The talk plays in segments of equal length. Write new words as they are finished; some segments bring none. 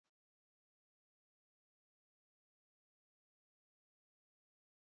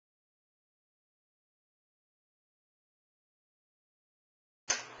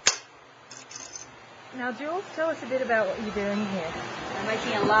Now, Jules, tell us a bit about what you're doing here. I'm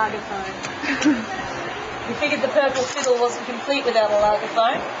making a largerphone. We figured the purple fiddle wasn't complete without a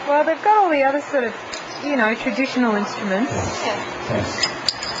largerphone. Well, they've got all the other sort of, you know, traditional instruments.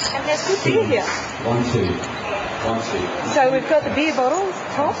 Yeah. And there's good beer here. 1, 2. 1, 2. So we've got the beer bottles,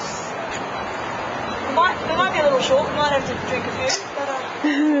 tops. We might be a little short. We might have to drink a few. But,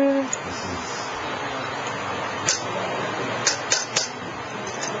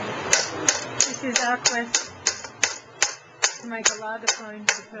 This is our quest to make a largerphone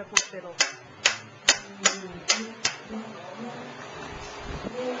for the purple fiddle.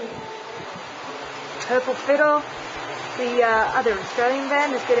 Purple Fiddle, the other Australian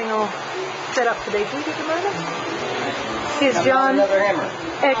band, is getting all set up for their gig at the moment. Here's John. Another hammer.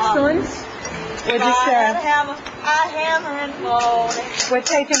 Excellent. We're just hammer and mold. we're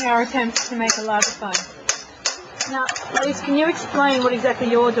taping our attempts to make a largerphone. Now, Elise, can you explain what exactly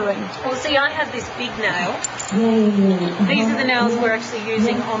you're doing? Well, see, I have this big nail. These are the nails we're actually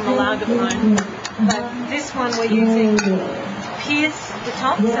using on the largerphone. But this one we're using to pierce the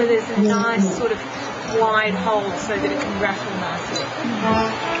top, so there's a nice sort of wide hole so that it can rattle nicely.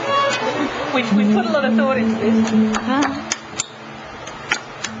 Which we put a lot of thought into this.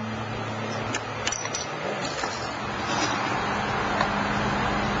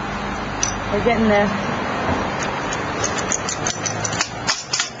 We're getting there.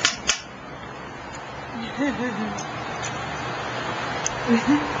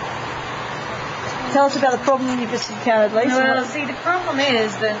 Tell us about the problem you just encountered, Lisa. Well, see, the problem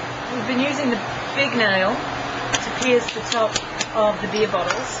is that we've been using the big nail to pierce the top of the beer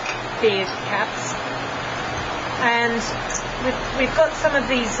bottles, beer caps, and we've got some of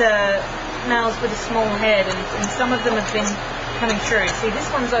these nails with a small head, and some of them have been coming through. See, this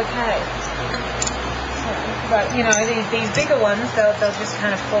one's okay, but you know, these bigger ones, they'll just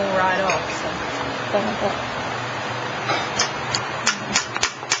kind of fall right off. So.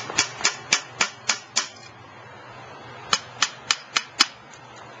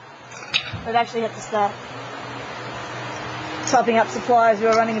 We'd actually have to start topping up supplies. We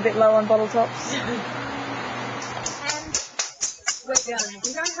were running a bit low on bottle tops. And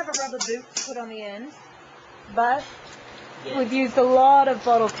we don't have a rubber boot to put on the end, but we've used a lot of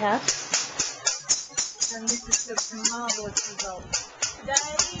bottle caps, and this is just a marvellous result. Today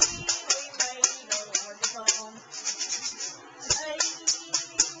we made a largerphone. Today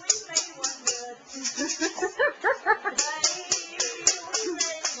we made one good. Today we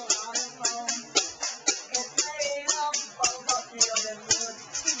made a largerphone. It's made of bottle top nails and wood.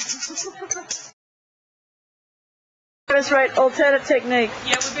 Demonstrate alternate technique.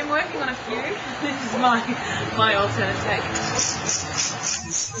 Yeah, we've been working on a few. This is my alternate take.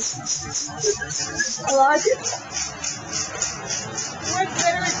 I like it. It works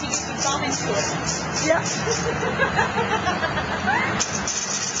better if you thumb into it. Yeah.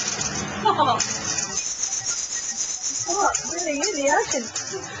 Oh, really in the ocean.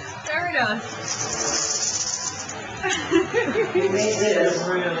 Very nice. We made this,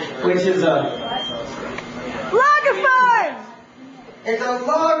 which is Largerphone! it's a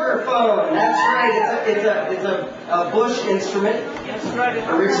largerphone. That's right. It's a bush instrument.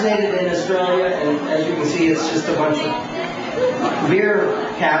 Originated in Australia, and as you can see, it's just a bunch of beer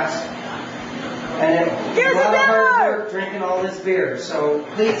caps. And Here's a lot a of hard beer! work drinking all this beer. So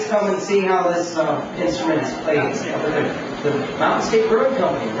please come and see how this instrument is played. It's the Mountain State Brewing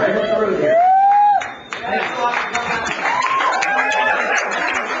Company, right up the road here. Thanks a lot for coming.